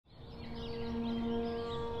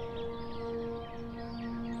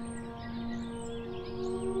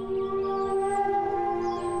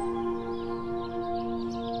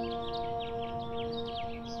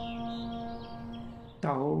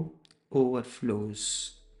Overflows.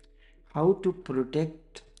 How to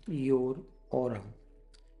protect your aura.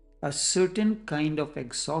 A certain kind of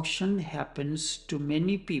exhaustion happens to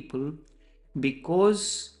many people because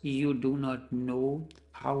you do not know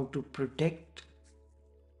how to protect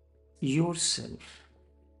yourself,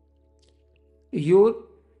 your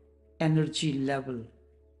energy level.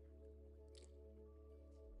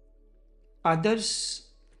 Others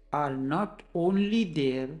are not only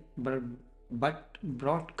there but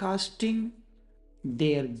broadcasting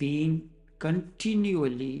their being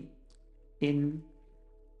continually in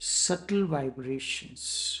subtle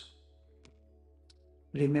vibrations.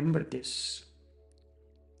 Remember this.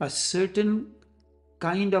 A certain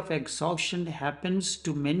kind of exhaustion happens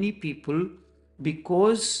to many people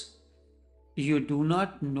because you do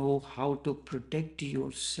not know how to protect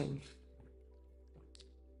yourself,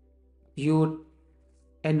 your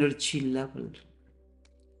energy level.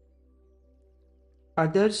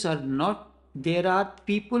 Others are not, there are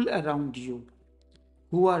people around you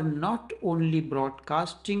who are not only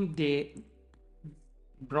broadcasting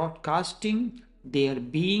their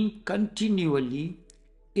being continually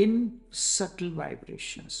in subtle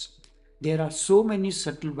vibrations. There are so many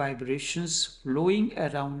subtle vibrations flowing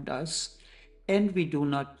around us, and we do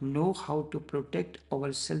not know how to protect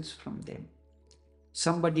ourselves from them.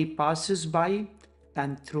 Somebody passes by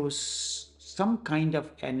and throws some kind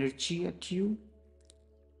of energy at you.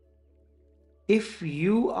 If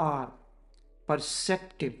you are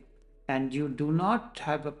perceptive and you do not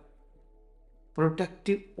have a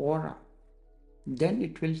protective aura, then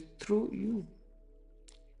it will throw you.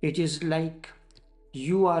 It is like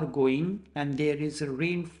you are going and there is a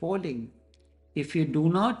rain falling. If you do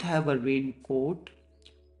not have a raincoat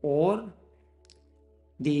or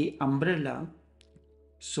the umbrella,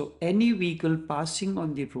 so any vehicle passing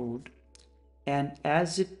on the road, and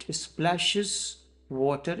as it splashes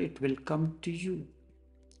water, it will come to you.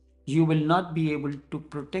 You will not be able to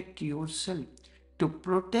protect yourself. To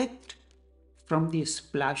protect from the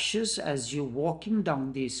splashes as you're walking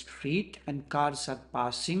down the street and cars are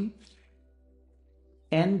passing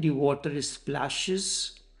and the water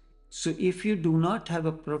splashes. So if you do not have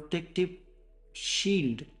a protective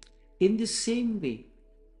shield, in the same way,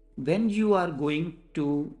 when you are going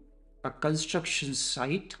to a construction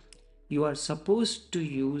site, you are supposed to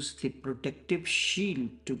use the protective shield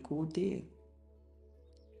to go there.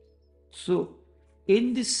 So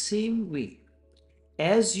in the same way,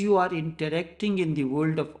 as you are interacting in the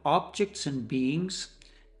world of objects and beings,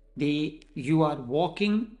 you are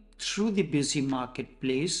walking through the busy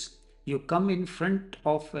marketplace, you come in front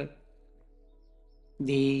of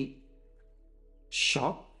the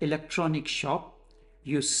shop, electronic shop,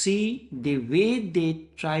 you see the way they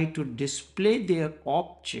try to display their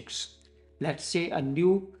objects. Let's say a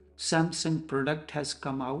new Samsung product has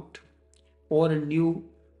come out or a new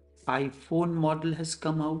iPhone model has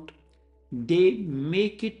come out. They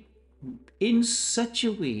make it in such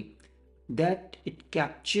a way that it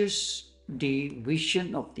captures the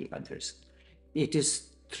vision of the others. It is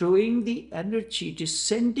throwing the energy, it is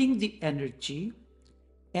sending the energy,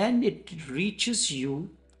 and it reaches you,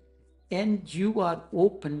 and you are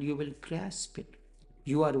open, you will grasp it.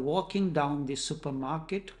 You are walking down the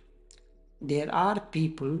supermarket. There are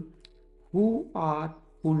people who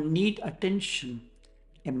need attention.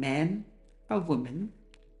 A man, a woman,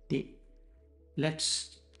 the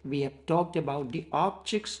we have talked about the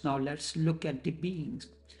objects, now let's look at the beings.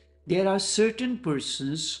 There are certain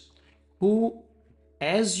persons who,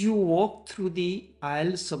 as you walk through the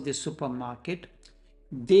aisles of the supermarket,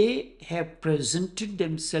 they have presented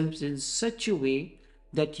themselves in such a way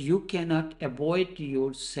that you cannot avoid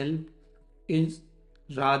yourself in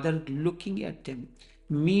rather looking at them.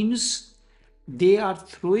 Means they are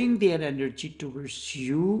throwing their energy towards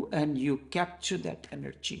you and you capture that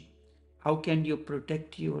energy. How can you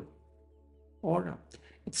protect your aura?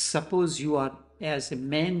 Suppose you are, as a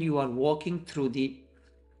man, you are walking through the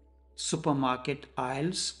supermarket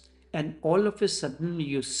aisles and all of a sudden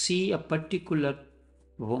you see a particular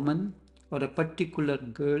woman or a particular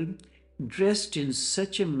girl dressed in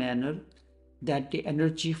such a manner that the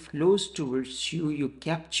energy flows towards you, you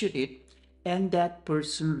capture it, and that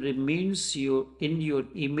person remains in your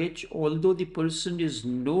image. Although the person is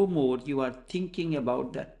no more, you are thinking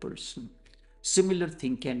about that person. Similar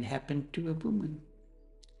thing can happen to a woman.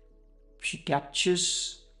 She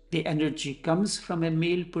captures, the energy comes from a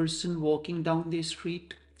male person walking down the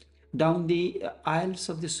street, down the aisles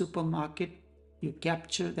of the supermarket. You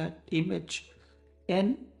capture that image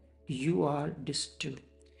and you are disturbed.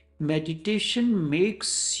 Meditation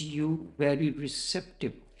makes you very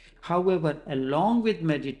receptive. However, along with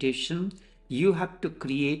meditation, You have to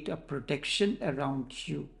create a protection around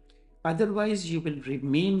you. Otherwise, you will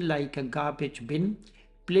remain like a garbage bin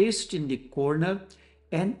placed in the corner,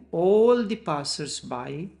 and all the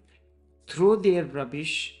passers-by throw their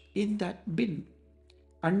rubbish in that bin.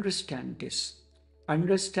 Understand this.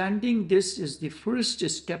 Understanding this is the first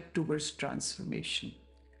step towards transformation.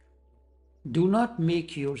 Do not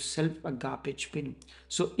make yourself a garbage bin.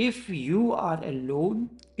 So if you are alone,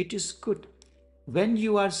 it is good. When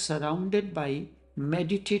you are surrounded by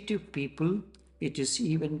meditative people, it is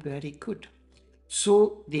even very good.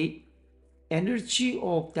 So the energy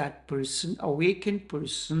of that person, awakened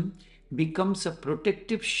person, becomes a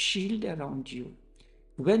protective shield around you.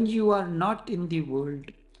 When you are not in the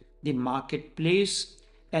world, the marketplace,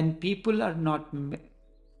 and people are not,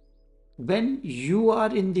 when you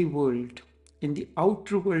are in the world, in the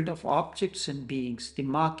outer world of objects and beings, the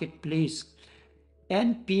marketplace,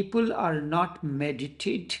 and people are not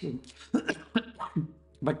meditative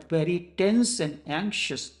but very tense and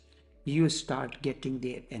anxious, you start getting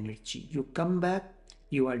their energy. You come back,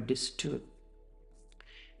 you are disturbed.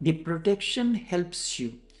 The protection helps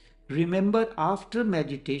you. Remember, after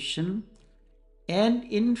meditation, and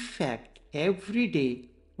in fact, every day,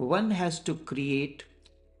 one has to create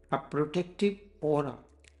a protective aura,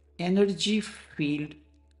 energy field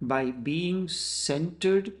by being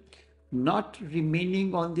centered, not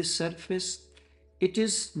remaining on the surface. It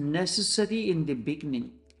is necessary in the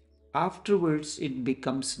beginning. Afterwards, it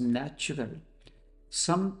becomes natural.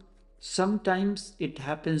 Some, Sometimes it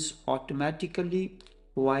happens automatically,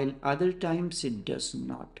 while other times it does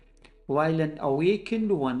not. While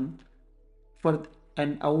for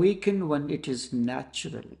an awakened one, it is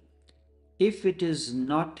natural. If it is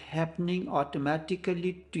not happening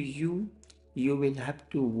automatically to you, you will have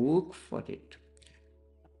to work for it.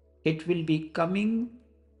 It will be coming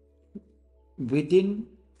within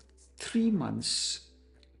 3 months.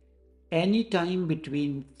 Any time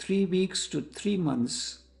between 3 weeks to 3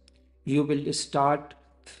 months, you will start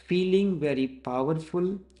feeling very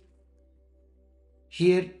powerful.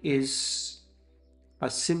 Here is a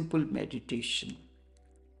simple meditation.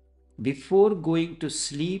 Before going to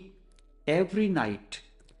sleep, every night,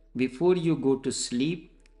 before you go to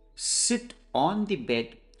sleep, sit on the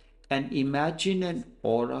bed and imagine an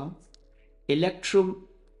aura,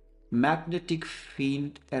 electromagnetic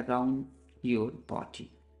field around your body.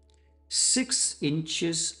 6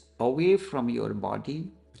 inches away from your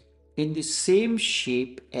body, in the same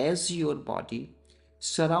shape as your body,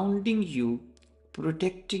 surrounding you,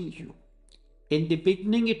 protecting you. In the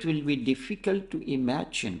beginning, it will be difficult to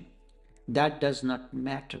imagine. That does not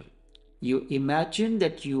matter. You imagine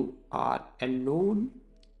that you are alone.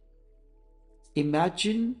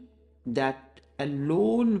 Imagine that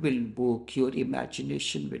alone will work. Your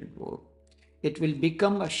imagination will work. It will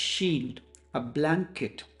become a shield, a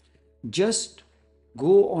blanket. Just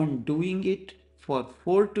go on doing it for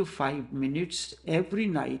 4 to 5 minutes every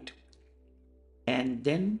night, and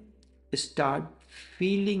then start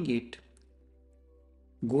feeling it.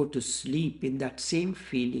 Go to sleep in that same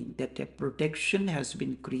feeling that a protection has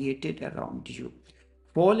been created around you.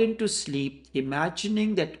 Fall into sleep,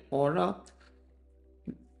 imagining that aura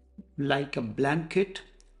like a blanket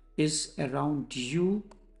is around you,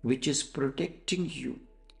 which is protecting you.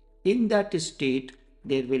 In that state,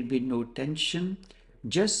 there will be no tension.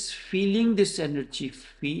 Just feeling this energy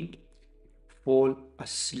field, fall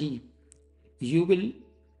asleep.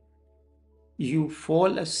 You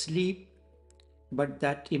fall asleep, but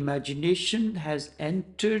that imagination has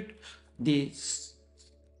entered the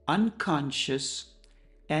unconscious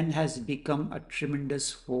and has become a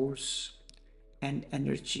tremendous force and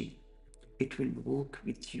energy. It will work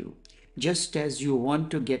with you. Just as you want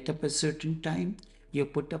to get up a certain time, you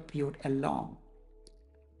put up your alarm.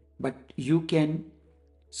 But you can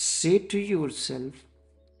say to yourself,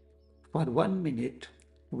 for 1 minute,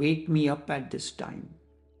 wake me up at this time,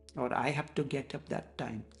 or I have to get up that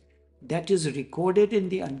time. That is recorded in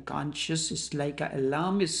the unconscious. It's like an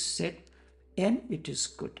alarm is set, and it is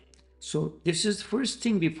good. So this is first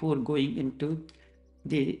thing before going into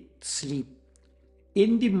the sleep.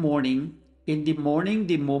 In the morning,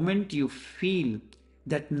 the moment you feel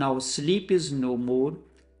that now sleep is no more,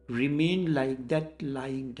 remain like that,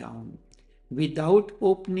 lying down. Without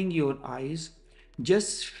opening your eyes,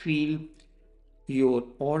 just feel your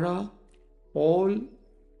aura all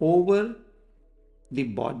over the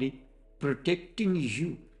body, protecting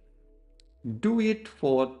you. Do it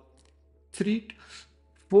for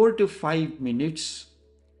 4 to 5 minutes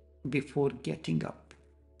before getting up.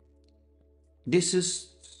 This is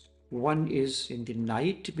one is in the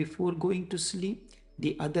night before going to sleep.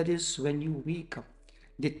 The other is when you wake up.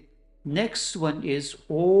 The Next one is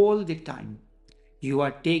all the time. You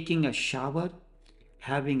are taking a shower,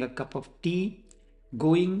 having a cup of tea,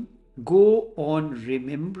 go on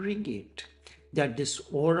remembering it. That this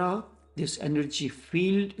aura, this energy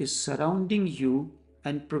field is surrounding you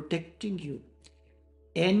and protecting you.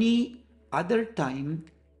 Any other time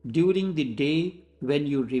during the day when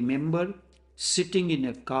you remember sitting in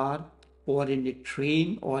a car or in a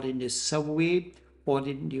train or in a subway or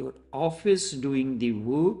in your office doing the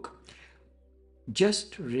work,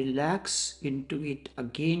 just relax into it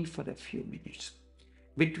again for a few minutes.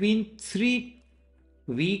 Between 3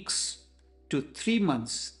 weeks to 3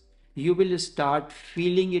 months, you will start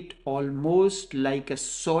feeling it almost like a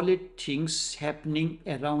solid things happening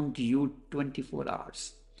around you 24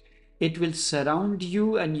 hours. It will surround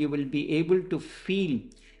you and you will be able to feel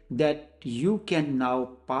that you can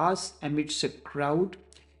now pass amidst a crowd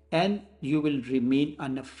and you will remain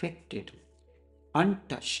unaffected,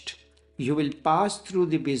 untouched. You will pass through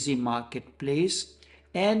the busy marketplace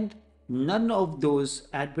and none of those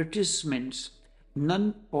advertisements,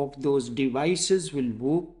 none of those devices will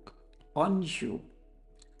work on you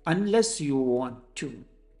unless you want to.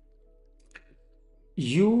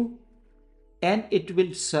 You and it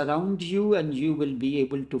will surround you and you will be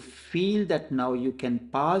able to feel that now you can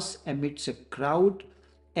pass amidst a crowd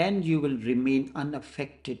and you will remain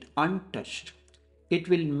unaffected, untouched. It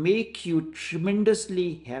will make you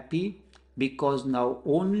tremendously happy because now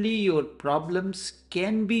only your problems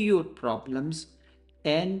can be your problems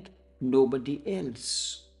and nobody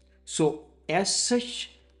else. So, as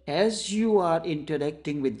such, as you are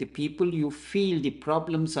interacting with the people, you feel the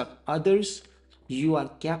problems are others, you are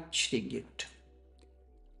capturing it.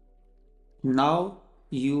 Now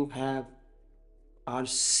you have are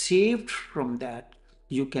saved from that.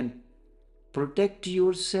 You can protect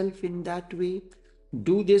yourself in that way.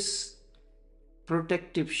 Do this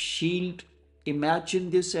protective shield. Imagine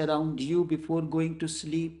this around you before going to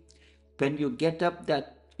sleep. When you get up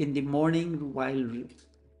that in the morning while you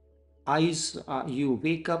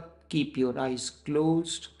wake up, keep your eyes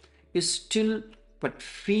closed, still, but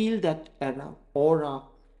feel that aura,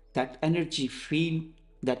 that energy field,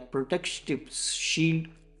 that protective shield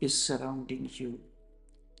is surrounding you.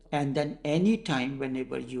 And then anytime,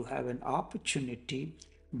 whenever you have an opportunity,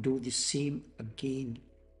 do the same again.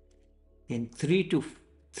 In 3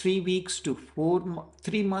 weeks to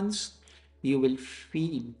 3 months, you will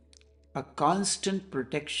feel a constant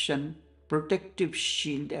protection, protective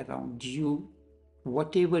shield around you.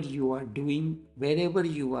 Whatever you are doing, wherever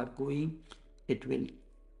you are going, it will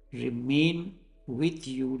remain with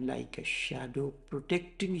you like a shadow,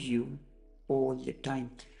 protecting you all the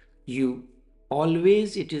time.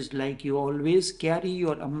 It is like you always carry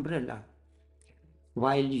your umbrella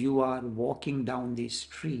while you are walking down the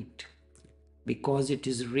street because it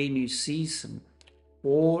is rainy season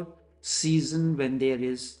or season when there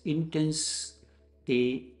is intense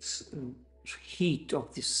the heat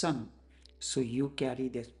of the sun. So you carry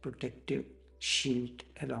that protective shield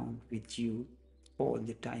around with you all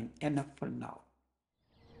the time. Enough for now.